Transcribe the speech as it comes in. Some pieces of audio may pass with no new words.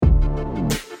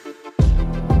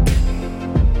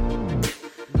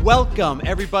Welcome,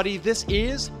 everybody. This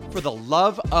is For the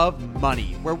Love of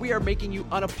Money, where we are making you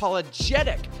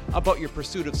unapologetic about your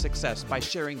pursuit of success by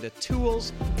sharing the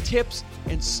tools, tips,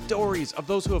 and stories of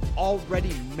those who have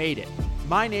already made it.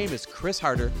 My name is Chris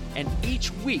Harder, and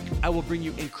each week I will bring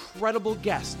you incredible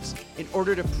guests in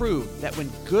order to prove that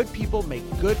when good people make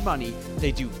good money,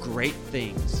 they do great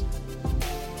things.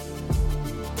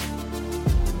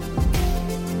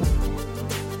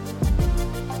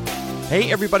 Hey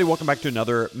everybody, welcome back to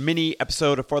another mini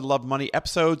episode of For the Love of Money,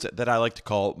 episodes that I like to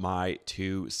call my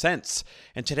 2 cents.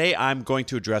 And today I'm going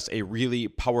to address a really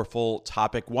powerful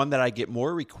topic, one that I get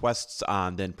more requests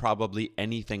on than probably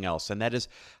anything else. And that is,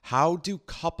 how do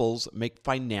couples make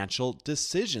financial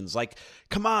decisions? Like,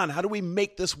 come on, how do we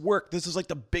make this work? This is like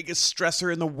the biggest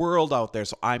stressor in the world out there.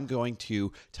 So I'm going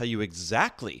to tell you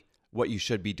exactly what you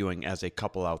should be doing as a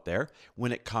couple out there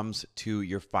when it comes to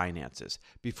your finances.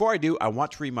 Before I do, I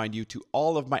want to remind you to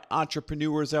all of my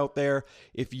entrepreneurs out there,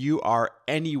 if you are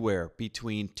anywhere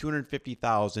between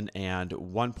 $250,000 and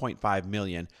 $1.5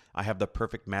 million, I have the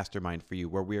perfect mastermind for you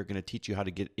where we are going to teach you how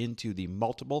to get into the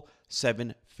multiple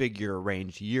 7-figure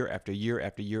range year after year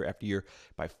after year after year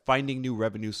by finding new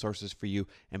revenue sources for you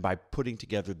and by putting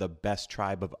together the best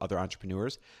tribe of other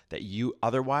entrepreneurs that you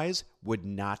otherwise would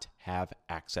not have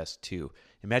access to.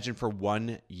 Imagine for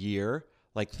 1 year,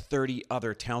 like 30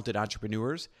 other talented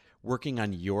entrepreneurs working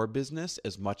on your business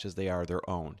as much as they are their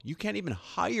own. You can't even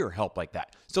hire help like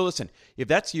that. So listen, if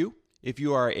that's you, if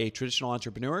you are a traditional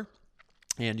entrepreneur,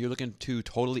 and you're looking to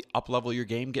totally up-level your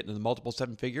game, get into the multiple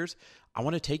 7 figures, I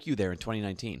want to take you there in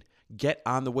 2019. Get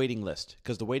on the waiting list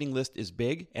because the waiting list is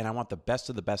big and I want the best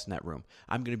of the best in that room.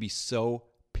 I'm going to be so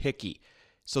picky.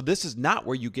 So this is not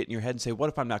where you get in your head and say, what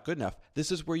if I'm not good enough?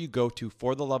 This is where you go to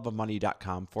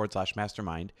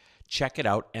fortheloveofmoney.com/mastermind, check it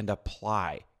out and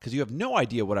apply because you have no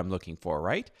idea what I'm looking for,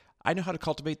 right? I know how to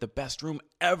cultivate the best room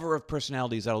ever of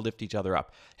personalities that'll lift each other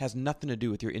up. It has nothing to do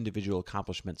with your individual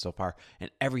accomplishments so far and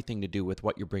everything to do with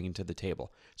what you're bringing to the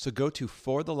table. So go to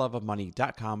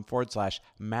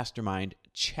fortheloveofmoney.com/mastermind,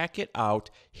 check it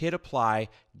out, hit apply,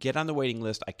 get on the waiting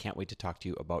list. I can't wait to talk to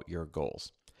you about your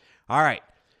goals. All right.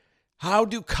 How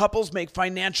do couples make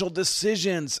financial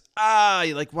decisions?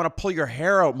 You want to pull your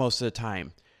hair out most of the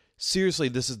time. Seriously,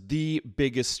 this is the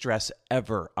biggest stress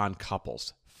ever on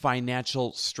couples.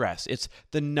 Financial stress. It's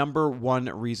the number one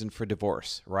reason for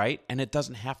divorce, right? And it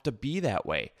doesn't have to be that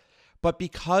way. But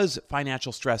because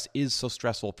financial stress is so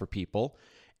stressful for people,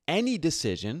 any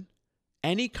decision,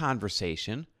 any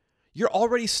conversation, you're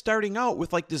already starting out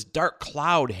with like this dark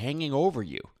cloud hanging over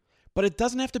you. But it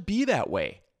doesn't have to be that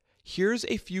way. Here's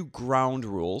a few ground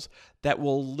rules that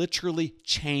will literally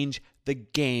change the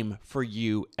game for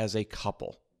you as a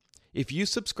couple. If you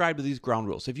subscribe to these ground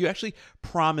rules, if you actually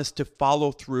promise to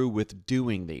follow through with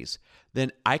doing these,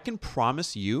 then I can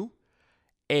promise you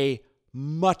a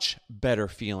much better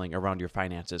feeling around your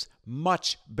finances,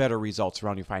 much better results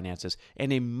around your finances,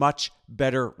 and a much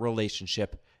better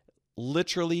relationship.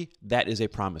 Literally, that is a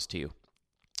promise to you.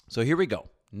 So here we go.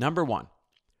 Number 1,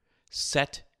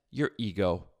 set your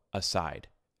ego aside.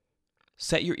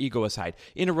 Set your ego aside.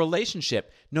 In a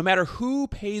relationship, no matter who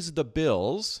pays the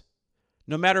bills,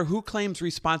 no matter who claims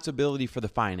responsibility for the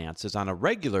finances on a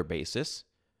regular basis,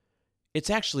 it's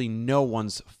actually no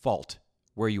one's fault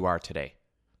where you are today.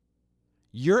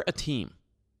 You're a team.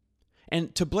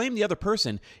 And to blame the other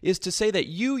person is to say that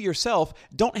you yourself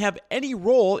don't have any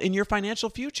role in your financial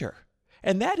future.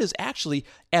 And that is actually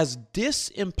as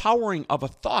disempowering of a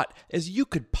thought as you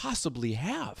could possibly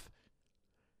have.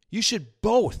 You should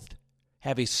both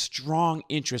have a strong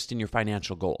interest in your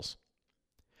financial goals.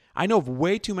 I know of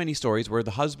way too many stories where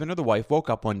the husband or the wife woke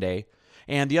up one day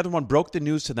and the other one broke the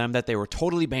news to them that they were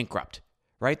totally bankrupt,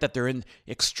 right? That they're in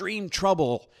extreme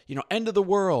trouble, end of the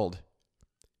world.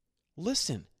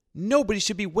 Listen, nobody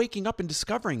should be waking up and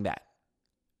discovering that.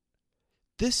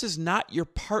 This is not your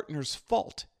partner's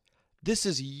fault. This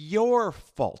is your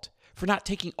fault for not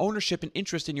taking ownership and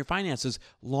interest in your finances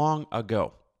long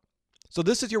ago. So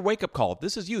this is your wake-up call. If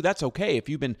this is you, that's okay. If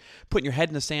you've been putting your head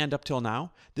in the sand up till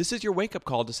now, this is your wake-up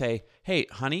call to say, hey,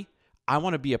 honey, I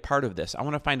want to be a part of this. I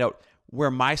want to find out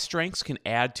where my strengths can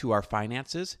add to our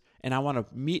finances, and I want to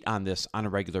meet on this on a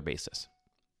regular basis.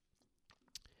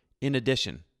 In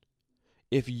addition,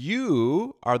 if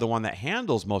you are the one that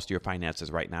handles most of your finances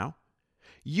right now,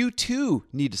 you too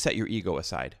need to set your ego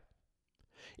aside.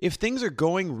 If things are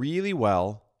going really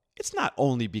well, it's not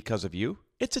only because of you.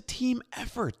 It's a team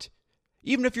effort.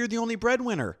 Even if you're the only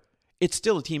breadwinner, it's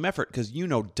still a team effort because you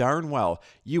know darn well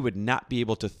you would not be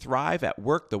able to thrive at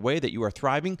work the way that you are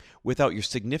thriving without your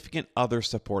significant other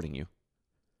supporting you.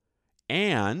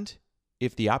 And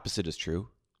if the opposite is true,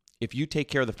 If you take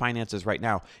care of the finances right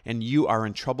now and you are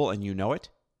in trouble and you know it,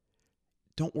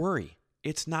 don't worry.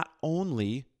 It's not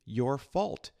only your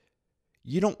fault.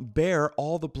 You don't bear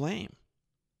all the blame.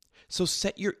 So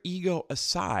set your ego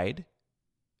aside.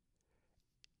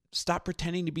 Stop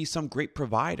pretending to be some great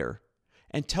provider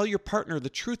and tell your partner the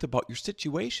truth about your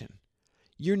situation.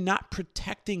 You're not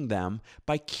protecting them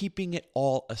by keeping it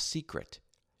all a secret.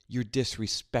 You're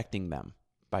disrespecting them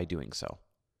by doing so.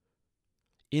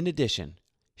 In addition,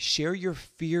 share your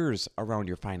fears around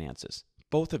your finances,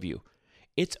 both of you.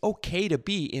 It's okay to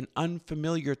be in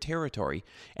unfamiliar territory,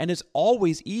 and it's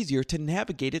always easier to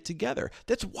navigate it together.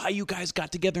 That's why you guys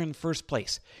got together in the first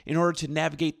place, in order to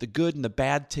navigate the good and the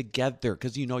bad together,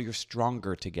 because you know you're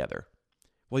stronger together.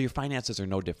 Well, your finances are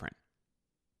no different.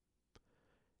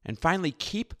 And finally,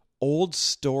 keep old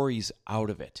stories out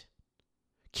of it.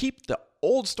 Keep the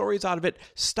old stories out of it.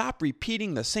 Stop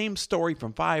repeating the same story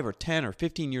from 5 or 10 or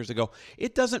 15 years ago.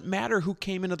 It doesn't matter who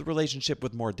came into the relationship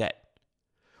with more debt,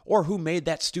 or who made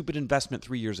that stupid investment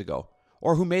 3 years ago,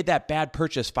 or who made that bad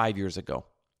purchase 5 years ago.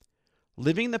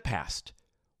 Living in the past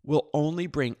will only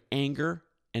bring anger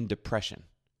and depression.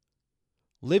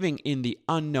 Living in the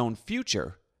unknown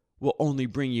future will only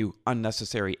bring you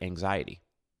unnecessary anxiety.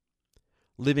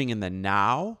 Living in the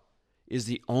now is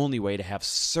the only way to have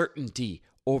certainty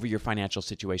over your financial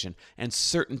situation, and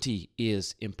certainty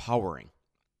is empowering.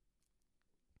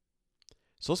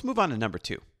 So let's move on to number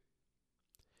 2.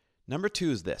 Number 2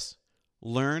 is this: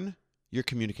 learn your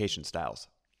communication styles.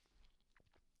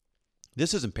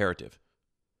 This is imperative.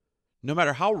 No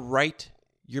matter how right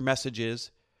your message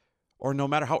is, or no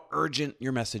matter how urgent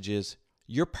your message is,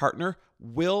 your partner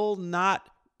will not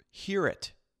hear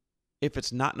it if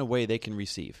it's not in a way they can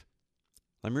receive.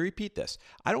 Let me repeat this.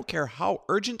 I don't care how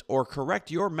urgent or correct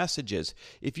your message is.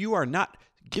 If you are not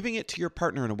giving it to your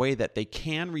partner in a way that they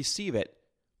can receive it,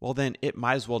 well, then it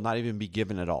might as well not even be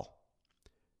given at all.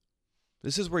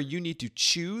 This is where you need to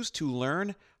choose to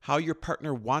learn how your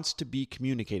partner wants to be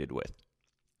communicated with.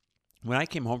 When I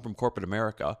came home from corporate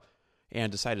America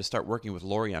and decided to start working with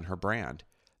Lori on her brand,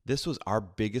 this was our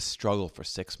biggest struggle for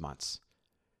 6 months.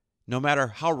 No matter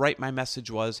how right my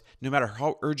message was, no matter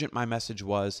how urgent my message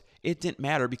was, it didn't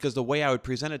matter, because the way I would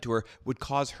present it to her would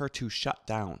cause her to shut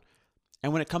down.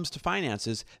 And when it comes to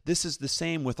finances, this is the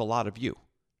same with a lot of you.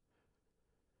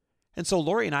 And so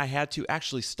Lori and I had to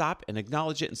actually stop and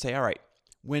acknowledge it and say, all right,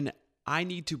 when I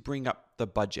need to bring up the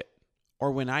budget,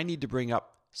 or when I need to bring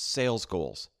up sales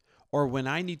goals, or when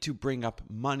I need to bring up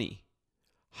money,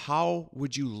 how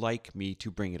would you like me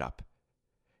to bring it up?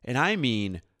 And I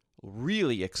mean,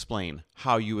 really explain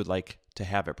how you would like to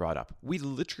have it brought up. We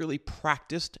literally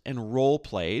practiced and role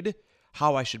played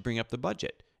how I should bring up the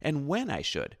budget and when I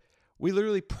should. We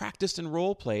literally practiced and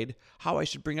role played how I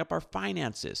should bring up our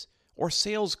finances or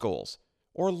sales goals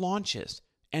or launches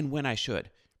and when I should.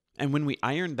 And when we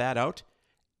ironed that out,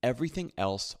 everything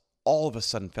else all of a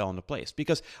sudden fell into place,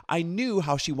 because I knew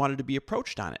how she wanted to be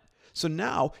approached on it. So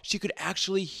now she could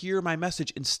actually hear my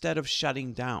message instead of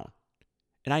shutting down.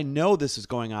 And I know this is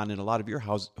going on in a lot of your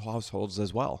households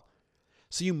as well.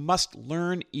 So you must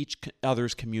learn each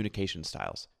other's communication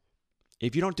styles.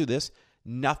 If you don't do this,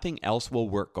 nothing else will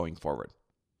work going forward.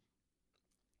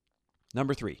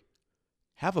 Number 3,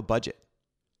 have a budget.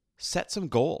 Set some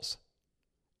goals.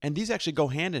 And these actually go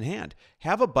hand in hand.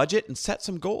 Have a budget and set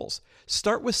some goals.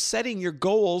 Start with setting your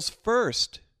goals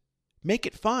first. Make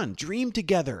it fun. Dream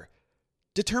together.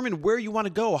 Determine where you want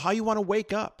to go, how you want to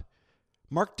wake up.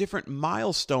 Mark different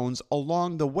milestones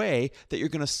along the way that you're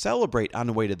going to celebrate on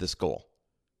the way to this goal.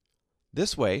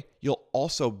 This way, you'll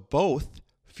also both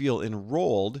feel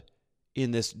enrolled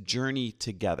in this journey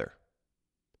together.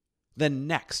 Then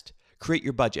next, create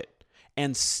your budget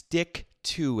and stick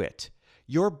to it.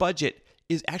 Your budget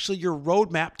is actually your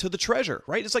roadmap to the treasure,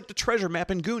 right? It's like the treasure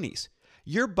map in Goonies.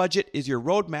 Your budget is your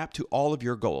roadmap to all of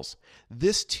your goals.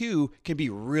 This too can be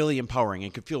really empowering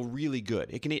and can feel really good.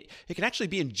 It can actually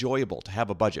be enjoyable to have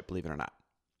a budget, believe it or not.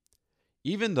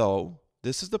 Even though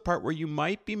this is the part where you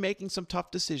might be making some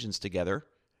tough decisions together,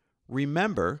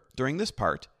 remember during this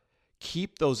part,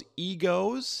 keep those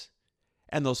egos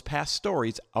and those past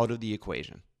stories out of the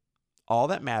equation. All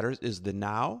that matters is the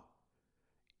now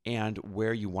and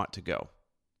where you want to go.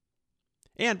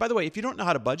 And by the way, if you don't know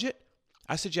how to budget,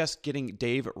 I suggest getting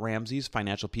Dave Ramsey's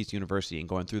Financial Peace University and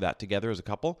going through that together as a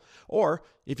couple. Or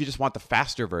if you just want the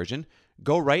faster version,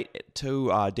 go right to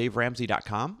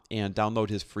daveramsey.com and download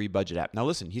his free budget app. Now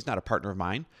listen, he's not a partner of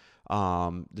mine.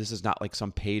 This is not like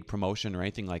some paid promotion or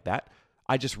anything like that.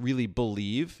 I just really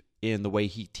believe in the way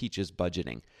he teaches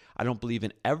budgeting. I don't believe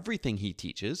in everything he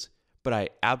teaches, but I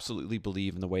absolutely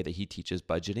believe in the way that he teaches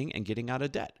budgeting and getting out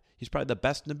of debt. He's probably the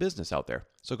best in the business out there.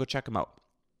 So go check him out.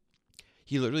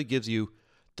 He literally gives you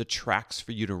the tracks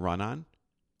for you to run on,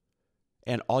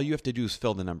 and all you have to do is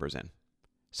fill the numbers in.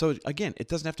 So again, it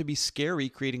doesn't have to be scary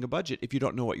creating a budget if you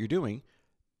don't know what you're doing.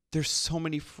 There's so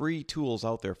many free tools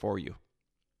out there for you.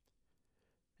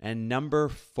 And number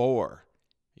 4,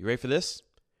 you ready for this?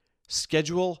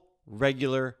 Schedule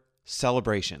regular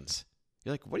celebrations.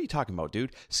 You're like, what are you talking about,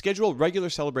 dude? Schedule regular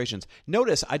celebrations.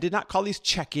 Notice I did not call these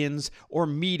check-ins or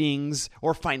meetings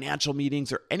or financial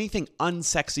meetings or anything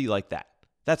unsexy like that.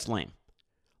 That's lame.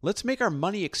 Let's make our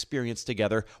money experience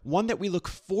together one that we look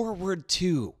forward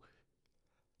to.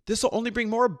 This will only bring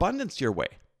more abundance your way.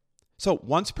 So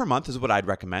once per month is what I'd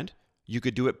recommend. You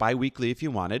could do it bi-weekly if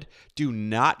you wanted. Do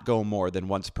not go more than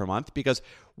once per month, because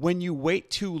when you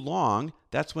wait too long,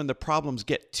 that's when the problems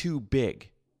get too big.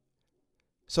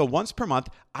 So once per month,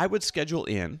 I would schedule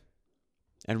in,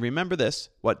 and remember this,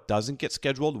 what doesn't get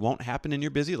scheduled won't happen in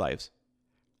your busy lives.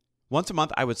 Once a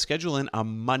month, I would schedule in a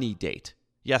money date.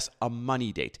 Yes, a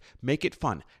money date. Make it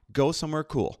fun. Go somewhere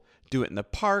cool. Do it in the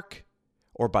park,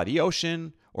 or by the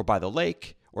ocean, or by the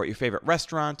lake, or at your favorite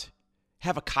restaurant.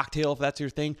 Have a cocktail if that's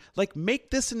your thing. Like, make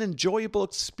this an enjoyable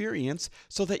experience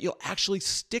so that you'll actually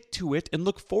stick to it and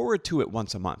look forward to it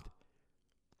once a month.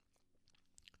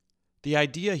 The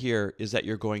idea here is that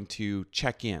you're going to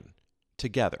check in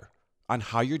together on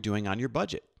how you're doing on your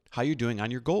budget, how you're doing on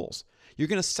your goals. You're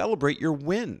going to celebrate your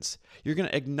wins. You're going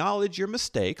to acknowledge your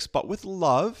mistakes, but with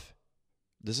love.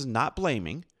 This is not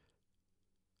blaming.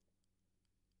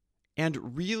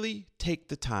 And really take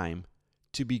the time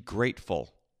to be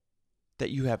grateful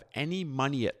that you have any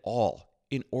money at all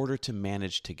in order to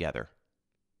manage together.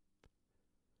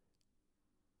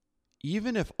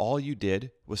 Even if all you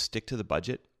did was stick to the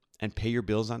budget and pay your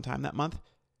bills on time that month,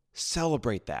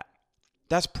 celebrate that.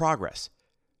 That's progress.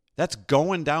 That's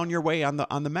going down your way on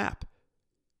the map.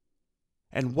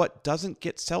 And what doesn't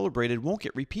get celebrated won't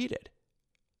get repeated.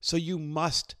 So you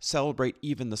must celebrate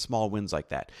even the small wins like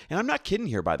that. And I'm not kidding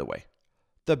here, by the way.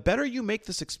 The better you make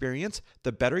this experience,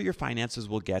 the better your finances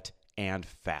will get, and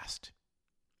fast.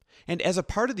 And as a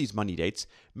part of these money dates,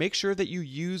 make sure that you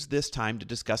use this time to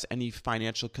discuss any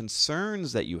financial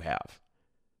concerns that you have.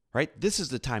 Right? This is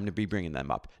the time to be bringing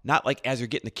them up, not like as you're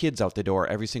getting the kids out the door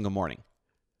every single morning.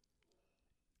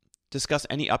 Discuss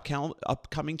any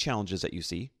upcoming challenges that you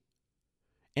see,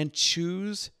 and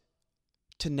choose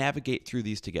to navigate through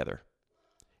these together.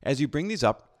 As you bring these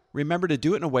up, remember to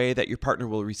do it in a way that your partner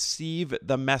will receive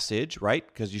the message, right?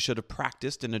 Because you should have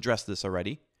practiced and addressed this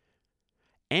already.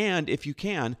 And if you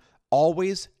can,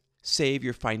 always save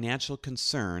your financial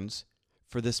concerns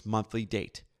for this monthly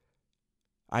date.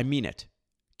 I mean it.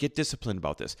 Get disciplined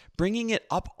about this. Bringing it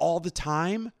up all the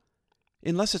time,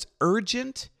 unless it's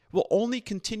urgent, will only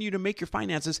continue to make your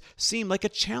finances seem like a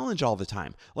challenge all the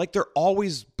time, like they're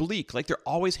always bleak, like they're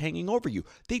always hanging over you.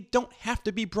 They don't have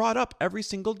to be brought up every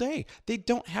single day. They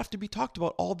don't have to be talked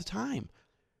about all the time.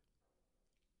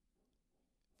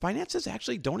 Finances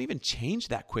actually don't even change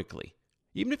that quickly.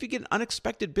 Even if you get an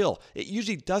unexpected bill, it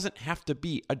usually doesn't have to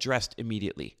be addressed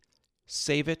immediately.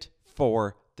 Save it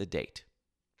for the date.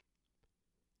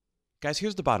 Guys,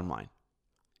 here's the bottom line.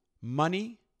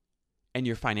 Money and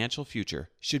your financial future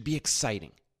should be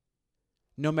exciting.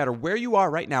 No matter where you are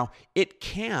right now, it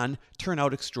can turn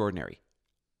out extraordinary.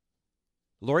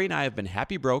 Lori and I have been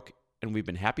happy broke, and we've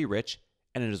been happy rich,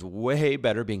 and it is way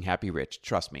better being happy rich,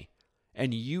 trust me.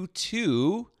 And you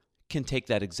too can take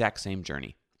that exact same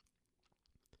journey.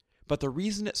 But the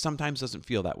reason it sometimes doesn't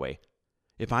feel that way,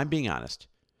 if I'm being honest,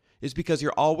 is because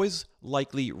you're always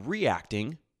likely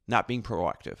reacting, not being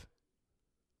proactive.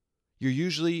 You're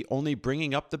usually only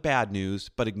bringing up the bad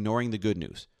news, but ignoring the good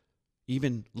news.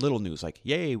 Even little news like,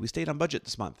 yay, we stayed on budget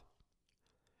this month.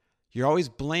 You're always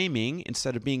blaming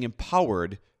instead of being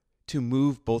empowered to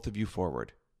move both of you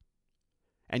forward.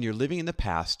 And you're living in the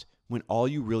past when all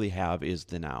you really have is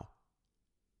the now.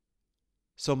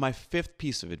 So my 5th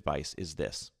piece of advice is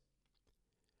this.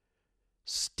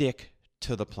 Stick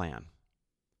to the plan.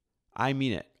 I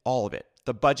mean it, all of it.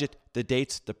 The budget, the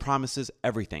dates, the promises,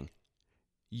 everything.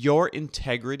 Your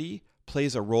integrity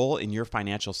plays a role in your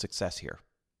financial success here.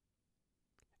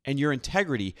 And your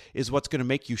integrity is what's going to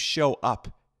make you show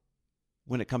up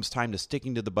when it comes time to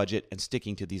sticking to the budget and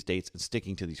sticking to these dates and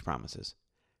sticking to these promises.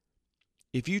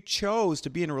 If you chose to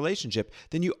be in a relationship,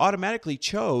 then you automatically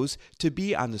chose to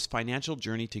be on this financial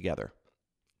journey together.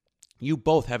 You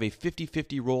both have a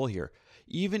 50-50 role here.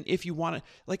 Even if you want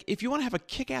to, if you want to have a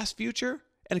kick-ass future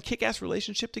and a kick-ass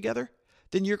relationship together,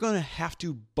 then you're going to have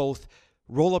to both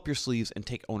Roll up your sleeves and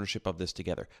take ownership of this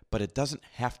together. But it doesn't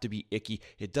have to be icky.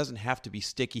 It doesn't have to be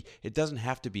sticky. It doesn't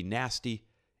have to be nasty.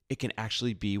 It can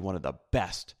actually be one of the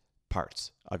best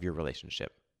parts of your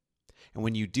relationship. And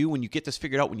when you get this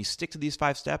figured out, when you stick to these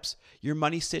 5 steps, your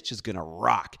money stitch is going to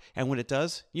rock. And when it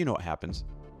does, you know what happens.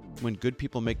 When good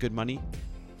people make good money,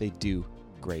 they do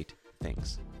great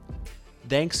things.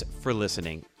 Thanks for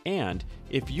listening. And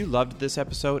if you loved this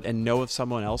episode and know of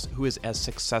someone else who is as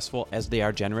successful as they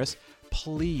are generous,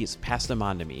 please pass them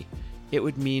on to me. It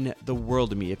would mean the world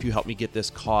to me if you help me get this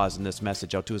cause and this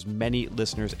message out to as many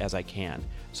listeners as I can.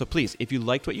 So please, if you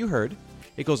liked what you heard,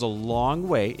 it goes a long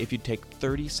way if you take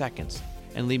 30 seconds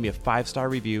and leave me a 5-star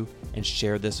review and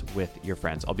share this with your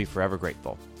friends. I'll be forever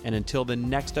grateful. And until the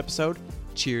next episode,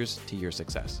 cheers to your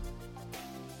success.